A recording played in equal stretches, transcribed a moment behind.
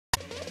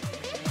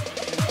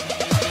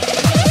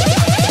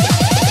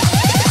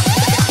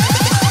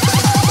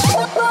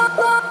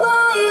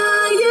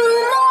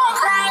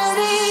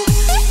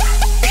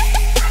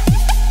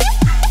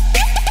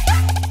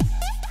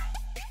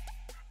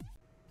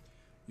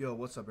Yo,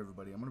 what's up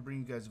everybody? I'm going to bring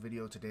you guys a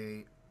video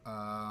today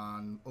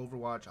on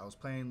Overwatch. I was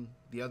playing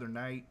the other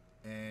night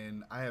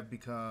and I have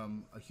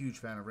become a huge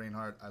fan of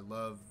Reinhardt. I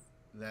love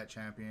that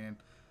champion.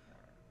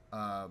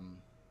 And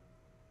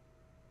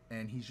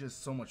he's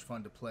just so much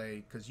fun to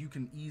play because you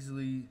can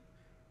easily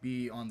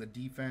be on the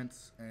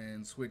defense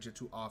and switch it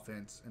to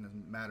offense in a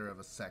matter of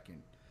a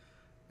second.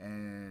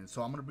 And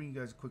so I'm going to bring you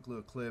guys a quick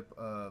little clip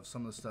of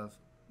some of the stuff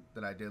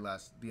that I did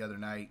the other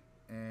night.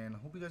 And I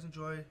hope you guys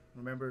enjoy.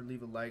 Remember,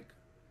 leave a like.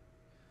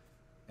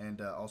 And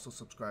also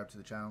subscribe to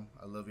the channel.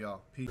 I love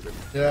y'all. Peace.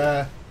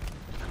 Yeah.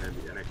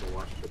 And I can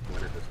watch the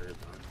point at the same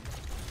time.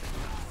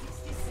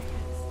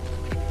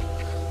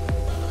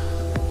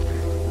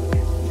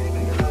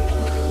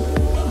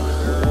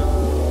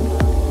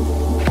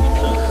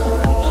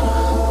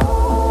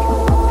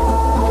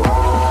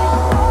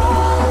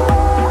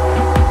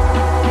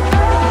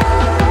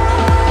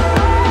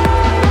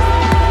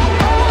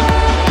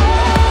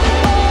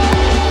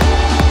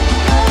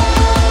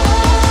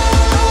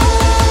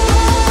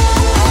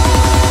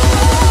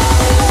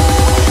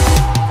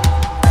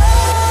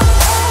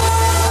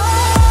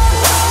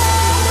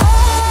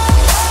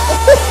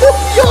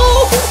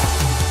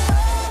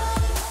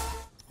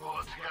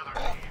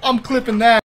 I'm clipping that.